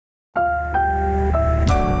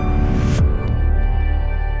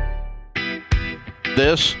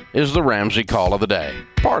This is the Ramsey Call of the Day,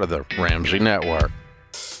 part of the Ramsey Network.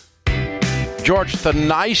 George, the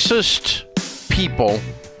nicest people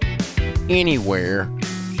anywhere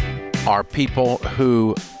are people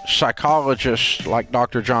who psychologists like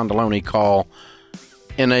Dr. John Deloney call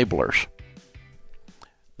enablers.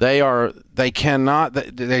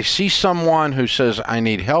 They see someone who says, I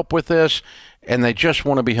need help with this, and they just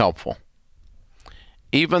want to be helpful.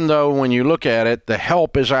 Even though when you look at it, the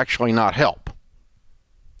help is actually not help.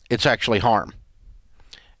 It's actually harm.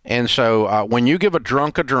 And so when you give a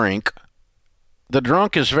drunk a drink, the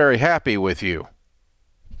drunk is very happy with you.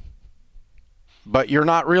 But you're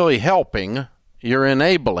not really helping. You're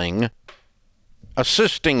enabling,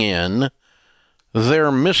 assisting in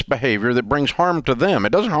their misbehavior that brings harm to them.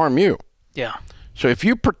 It doesn't harm you. Yeah. So if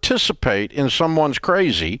you participate in someone's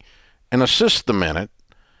crazy and assist them in it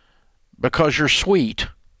because you're sweet,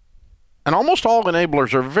 and almost all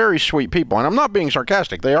enablers are very sweet people, and I'm not being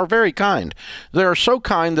sarcastic. They are very kind. They are so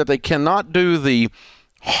kind that they cannot do the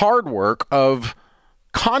hard work of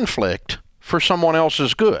conflict for someone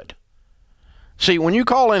else's good. See, when you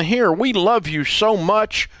call in here, we love you so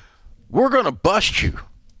much, we're going to bust you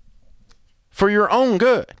for your own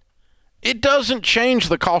good. It doesn't change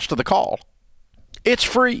the cost of the call. It's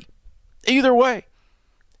free. Either way.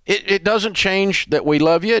 It doesn't change that we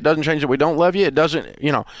love you. It doesn't change that we don't love you. It doesn't,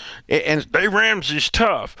 and Dave Ramsey's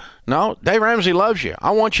tough. No, Dave Ramsey loves you.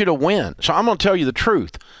 I want you to win. So I'm going to tell you the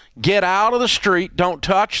truth. Get out of the street. Don't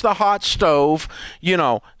touch the hot stove.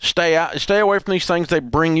 Stay away from these things. They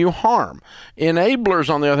bring you harm. Enablers,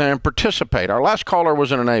 on the other hand, participate. Our last caller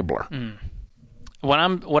was an enabler.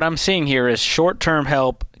 What I'm seeing here is short-term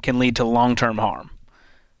help can lead to long-term harm.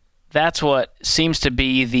 That's what seems to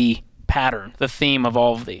be the pattern, the theme of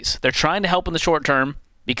all of these. They're trying to help in the short term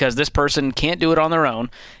because this person can't do it on their own,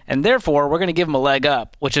 and therefore we're going to give them a leg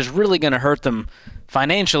up, which is really going to hurt them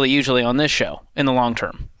financially, usually on this show, in the long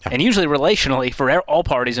term. Yeah. And usually relationally for all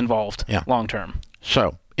parties involved, long term.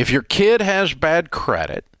 So if your kid has bad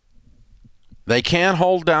credit, they can't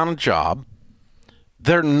hold down a job,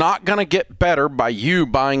 they're not going to get better by you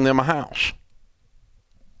buying them a house.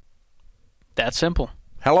 That's simple.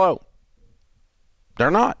 Hello.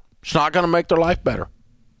 They're not. It's not going to make their life better.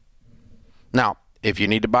 Now, if you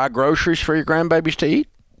need to buy groceries for your grandbabies to eat,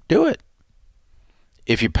 do it.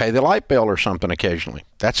 If you pay the light bill or something occasionally,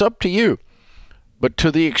 that's up to you. But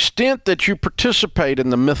to the extent that you participate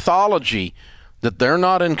in the mythology that they're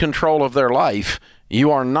not in control of their life,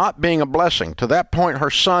 you are not being a blessing. To that point,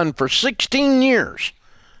 her son, for 16 years,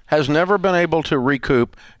 has never been able to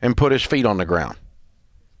recoup and put his feet on the ground.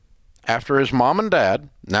 After his mom and dad,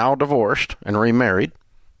 now divorced and remarried,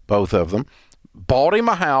 both of them, bought him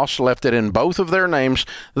a house, left it in both of their names.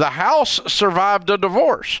 The house survived a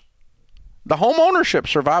divorce. The home ownership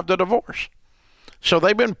survived a divorce. So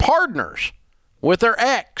they've been partners with their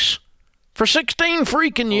ex for 16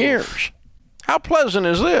 freaking years. How pleasant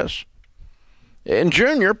is this? And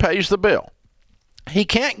Junior pays the bill. He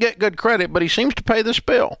can't get good credit, but he seems to pay this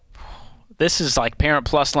bill. This is like Parent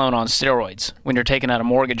Plus loan on steroids when you're taking out a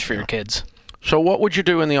mortgage for your kids. So what would you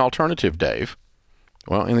do in the alternative, Dave?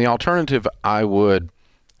 Well, in the alternative, I would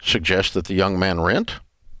suggest that the young man rent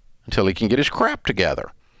until he can get his crap together.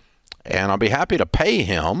 And I'll be happy to pay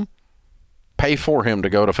for him to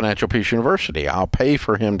go to Financial Peace University. I'll pay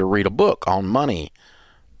for him to read a book on money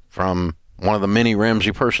from one of the many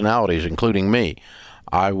Ramsey personalities, including me.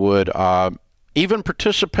 I would even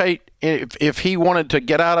participate if he wanted to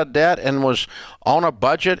get out of debt and was on a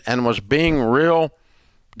budget and was being real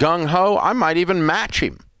gung-ho. I might even match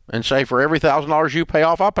him and say, for every $1,000 you pay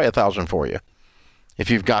off, I'll pay $1,000 for you. If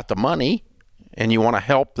you've got the money and you want to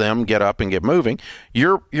help them get up and get moving,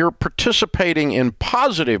 you're participating in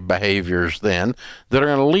positive behaviors then that are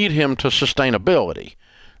going to lead him to sustainability,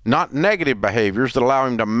 not negative behaviors that allow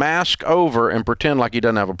him to mask over and pretend like he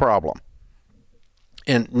doesn't have a problem.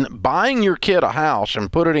 And buying your kid a house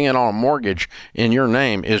and putting it on a mortgage in your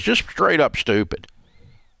name is just straight up stupid.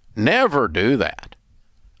 Never do that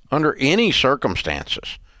under any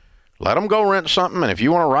circumstances. Let them go rent something, and if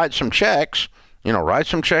you want to write some checks, write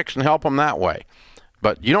some checks and help them that way.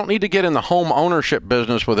 But you don't need to get in the home ownership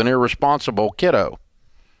business with an irresponsible kiddo.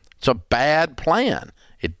 It's a bad plan.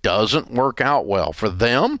 It doesn't work out well for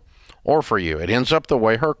them or for you. It ends up the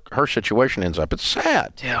way her situation ends up. It's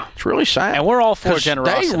sad. Yeah. It's really sad. And we're all for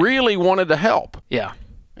generosity. They really wanted to help. Yeah.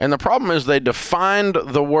 And the problem is they defined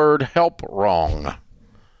the word help wrong.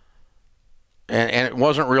 And it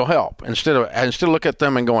wasn't real help. Instead of look at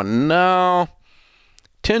them and going, no,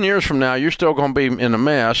 10 years from now, you're still going to be in a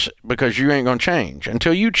mess because you ain't going to change.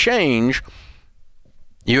 Until you change,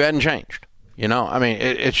 you hadn't changed. You know, I mean,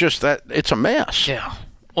 it's just that it's a mess. Yeah.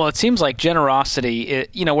 Well, it seems like generosity,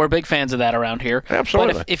 we're big fans of that around here.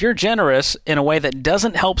 Absolutely. But if you're generous in a way that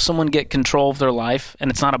doesn't help someone get control of their life and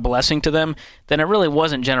it's not a blessing to them, then it really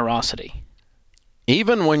wasn't generosity.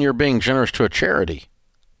 Even when you're being generous to a charity,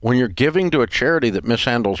 when you're giving to a charity that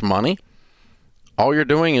mishandles money, all you're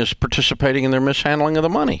doing is participating in their mishandling of the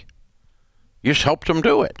money. You just helped them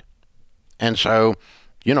do it. And so,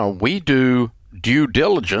 you know, we do due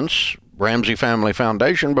diligence, Ramsey Family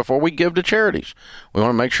Foundation, before we give to charities. We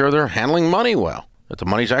want to make sure they're handling money well, that the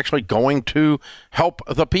money's actually going to help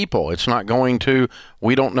the people. It's not going to,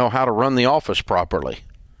 we don't know how to run the office properly.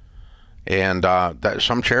 And that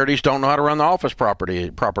some charities don't know how to run the office properly,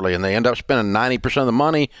 and they end up spending 90% of the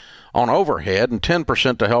money on overhead and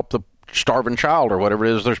 10% to help the starving child or whatever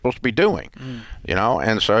it is they're supposed to be doing. You know,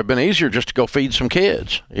 and so it'd been easier just to go feed some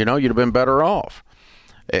kids. You know, you'd have been better off.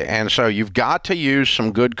 And so you've got to use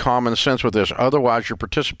some good common sense with this. Otherwise, you're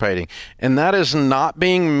participating. And that is not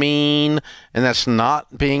being mean, and that's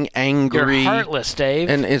not being angry. You're heartless, Dave.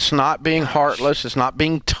 And it's not being heartless. It's not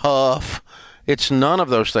being tough. It's none of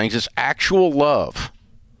those things. It's actual love.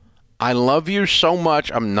 I love you so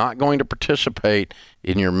much, I'm not going to participate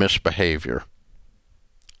in your misbehavior.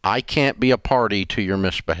 I can't be a party to your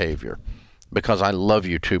misbehavior because I love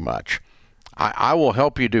you too much. I will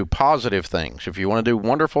help you do positive things. If you want to do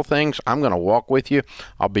wonderful things, I'm going to walk with you.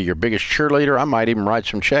 I'll be your biggest cheerleader. I might even write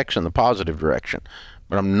some checks in the positive direction.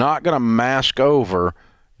 But I'm not going to mask over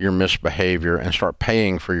your misbehavior and start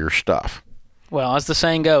paying for your stuff. Well, as the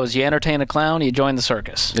saying goes, you entertain a clown, you join the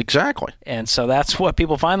circus. Exactly. And so that's what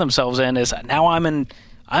people find themselves in, is now I'm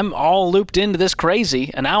all looped into this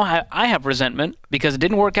crazy, and now I have resentment because it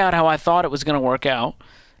didn't work out how I thought it was going to work out,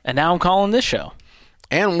 and now I'm calling this show.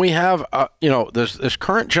 And we have, this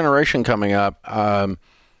current generation coming up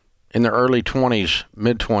in their early 20s,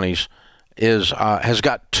 mid-20s, has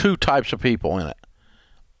got two types of people in it.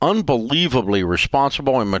 Unbelievably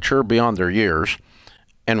responsible and mature beyond their years,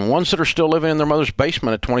 and ones that are still living in their mother's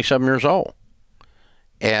basement at 27 years old.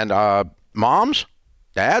 And moms,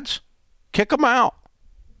 dads, kick them out.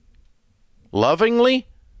 Lovingly,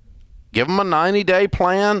 give them a 90-day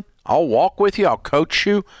plan. I'll walk with you. I'll coach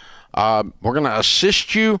you. We're going to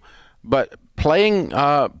assist you. But playing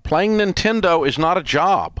Nintendo is not a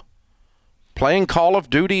job. Playing Call of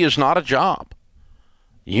Duty is not a job.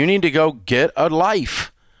 You need to go get a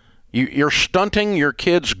life. You're stunting your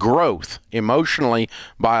kids' growth emotionally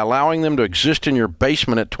by allowing them to exist in your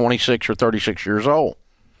basement at 26 or 36 years old.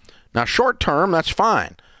 Now, short term, that's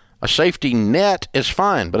fine. A safety net is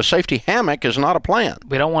fine, but a safety hammock is not a plan.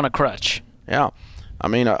 We don't want a crutch. Yeah. I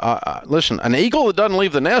mean, listen, an eagle that doesn't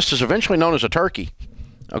leave the nest is eventually known as a turkey.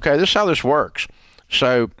 Okay, this is how this works.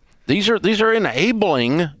 So these are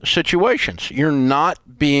enabling situations. You're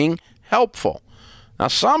not being helpful. Now,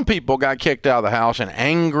 some people got kicked out of the house in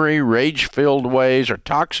angry, rage-filled ways or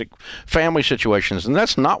toxic family situations, and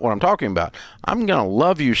that's not what I'm talking about. I'm going to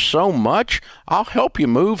love you so much, I'll help you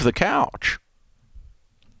move the couch.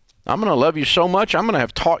 I'm going to love you so much, I'm going to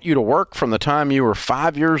have taught you to work from the time you were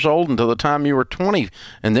 5 years old until the time you were 20,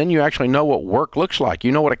 and then you actually know what work looks like.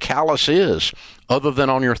 You know what a callus is, other than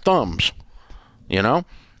on your thumbs, you know?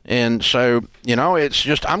 And so, it's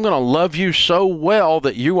just, I'm going to love you so well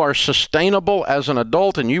that you are sustainable as an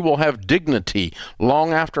adult and you will have dignity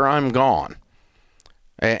long after I'm gone.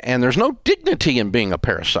 And there's no dignity in being a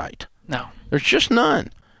parasite. No. There's just none.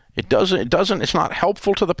 It's not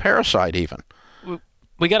helpful to the parasite even.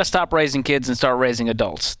 We got to stop raising kids and start raising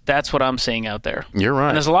adults. That's what I'm seeing out there. You're right.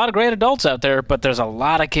 And there's a lot of great adults out there, but there's a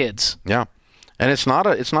lot of kids. Yeah. And it's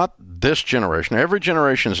not this generation. Every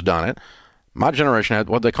generation's done it. My generation had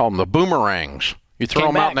what they call them, the boomerangs. You throw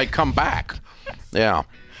them out and they come back. Yeah.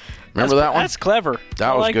 Remember that one? That's clever.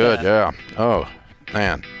 That was good, yeah. Oh,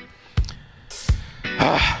 man.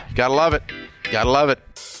 Gotta love it. Gotta love it.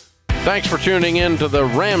 Thanks for tuning in to the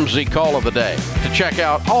Ramsey Call of the Day. To check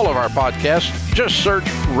out all of our podcasts, just search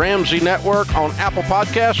Ramsey Network on Apple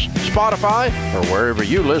Podcasts, Spotify, or wherever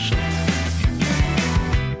you listen.